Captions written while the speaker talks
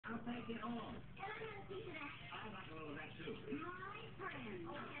take it home. Can I have a piece of that? I'd like a little of that, too. My friend.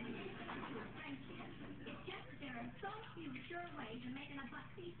 Friendship. It's just that there are so few sure ways of making a buck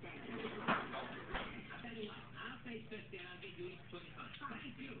these days. I'll tell you what, I'll pay 50 and I'll give you each 25.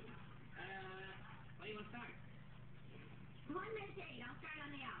 Thank you. What do you want to start? 1 minute to 8. I'll start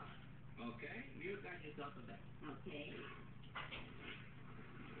on the hour. Okay, you got yourself a bet. Okay.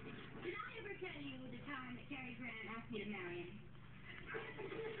 Did I ever tell you the time that Cary Grant asked me to marry him?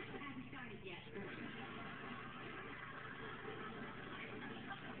 I haven't started yet. I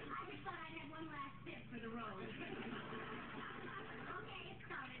just thought I'd have one last sip for the road. Okay, it's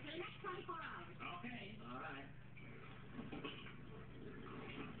started for the next 24 hours. Okay, all right.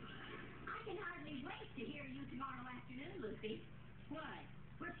 I can hardly wait to hear you tomorrow afternoon, Lucy. What?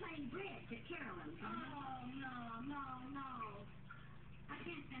 We're playing bridge at Carolyn's. Oh, no. I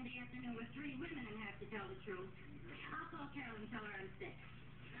can't spend the afternoon with 3 women and have to tell the truth. I'll call Carolyn and tell her I'm sick.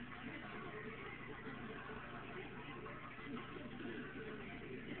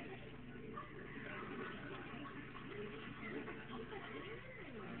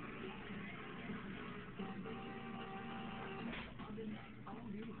 All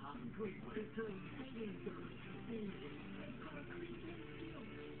you hungry little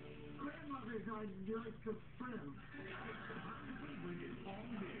grandmothers are just a friend.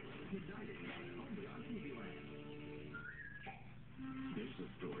 There's a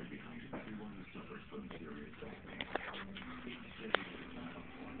story behind everyone who suffers from serious acne.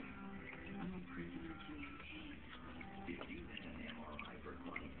 If you had an MRI for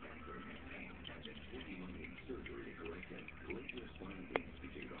chronic back or neck pain and then 41 weeks surgery to correct it, Glacier Spine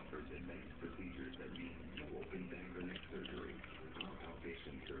Institute offers advanced procedures that mean no open back or neck surgery. Our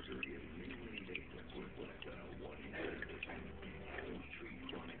outpatient surgery is minimally invasive with less than a 100%. We treat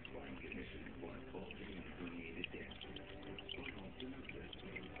chronic spine conditions like bulging and herniated discs, spinal stenosis,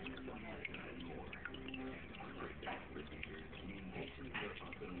 sciatica, and more. And our back procedures mean patients are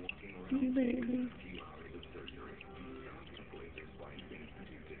often walking around within a few hours of surgery. Contact Glacier Spine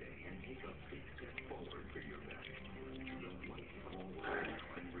Institute today and take a big step forward for your back. The life forward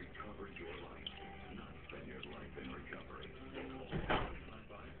and recover your life, not spend your life in recovery.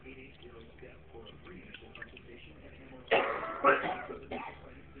 55880-STEP for a free initial consultation at MRI.com.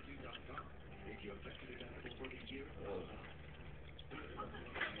 If you have been deductible for the year or not.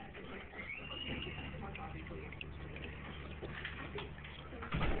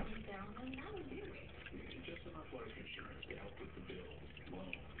 Just enough life insurance to help with the bills,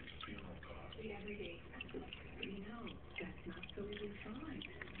 loans, funeral costs. The everyday expenses. You know, that's not so easy fine.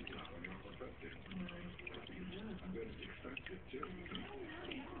 Not when you're perfected. Yeah. But it's expensive, too. No.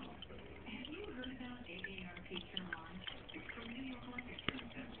 Have you heard about AARP Term Life? It's from New York Life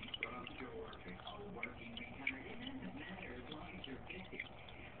Insurance Company. But I'm still working. Oh, working, retired, it doesn't matter as long as you're 50.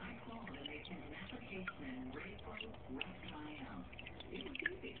 I called and they sent an application and ready quote right to my house. It was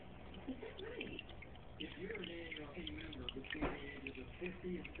easy. Is that right? If you're an AARP member between the ages of 50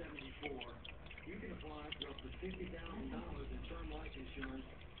 and 74, you can apply for up to $50,000 in term life insurance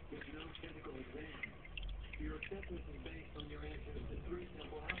with no physical exam. Your acceptance is based on your answers to 3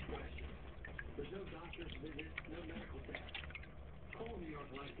 simple health questions. There's no doctor's visit, no medical test. Call New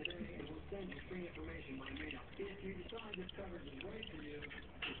York Life today and we'll send you free information by mail. If you decide this coverage is right for you,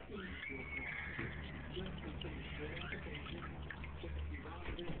 it's easy to apply. Just complete a short application, check a few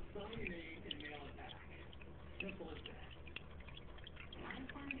boxes, sign your name, and mail it back. Simple as that. I'm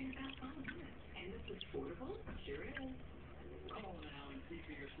finding about 5 minutes. And it's affordable? Sure is. Call now and see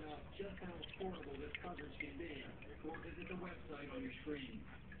for yourself just how affordable this coverage can be, or visit the website on your screen.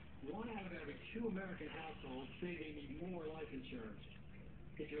 1 out of every 2 American households say they need more life insurance.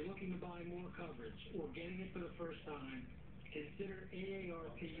 If you're looking to buy more coverage or getting it for the first time, consider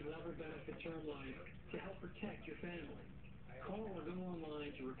AARP Lever Benefit Term Life to help protect your family. Call or go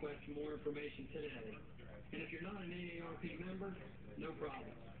online to request more information today. And if you're not an AARP member, no problem.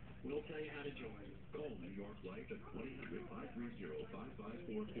 We'll tell you how to join. Call New York Life at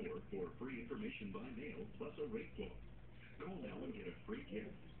 1-800-530-5544 for free information by mail plus a rate quote. Call now and get a free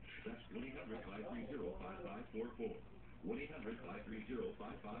gift. That's 1-800-530-5544.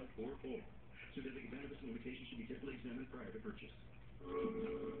 1-800-530-5544. Certificate benefits and limitations should be carefully examined prior to purchase.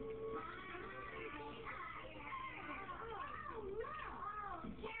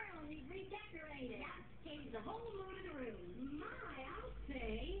 Carolyn, we've redecorated. Changed the whole mood of the room. I'll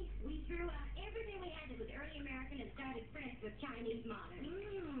say. We threw out everything we had that was early American and started fresh with Chinese modern.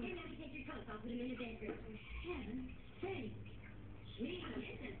 Didn't have to take your coats off, put them in the bedroom. Heaven's sake. Gee, isn't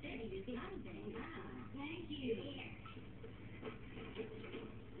it? It's London. Thank you. Here.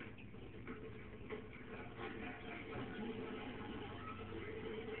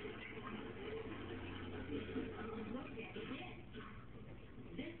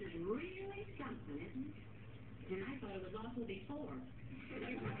 often, isn't it? And I thought it was awful before.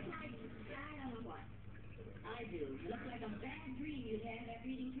 It looks like, I don't know what. I do. It looks like a bad dream you'd had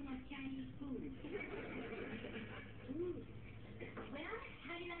after eating too much Chinese food. Ooh. Well,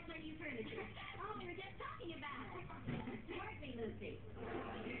 how do you like my new furniture? Oh, we were just talking about it. Work me, Lucy.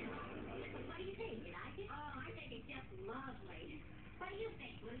 What do you think? You like it? Oh, I think it's just lovely. What do you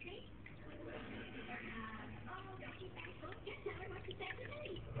think, Lucy? Oh, don't be thankful. Just tell her what you said to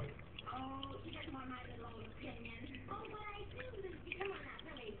me. Oh, she doesn't want my little old opinion. Oh, but I do,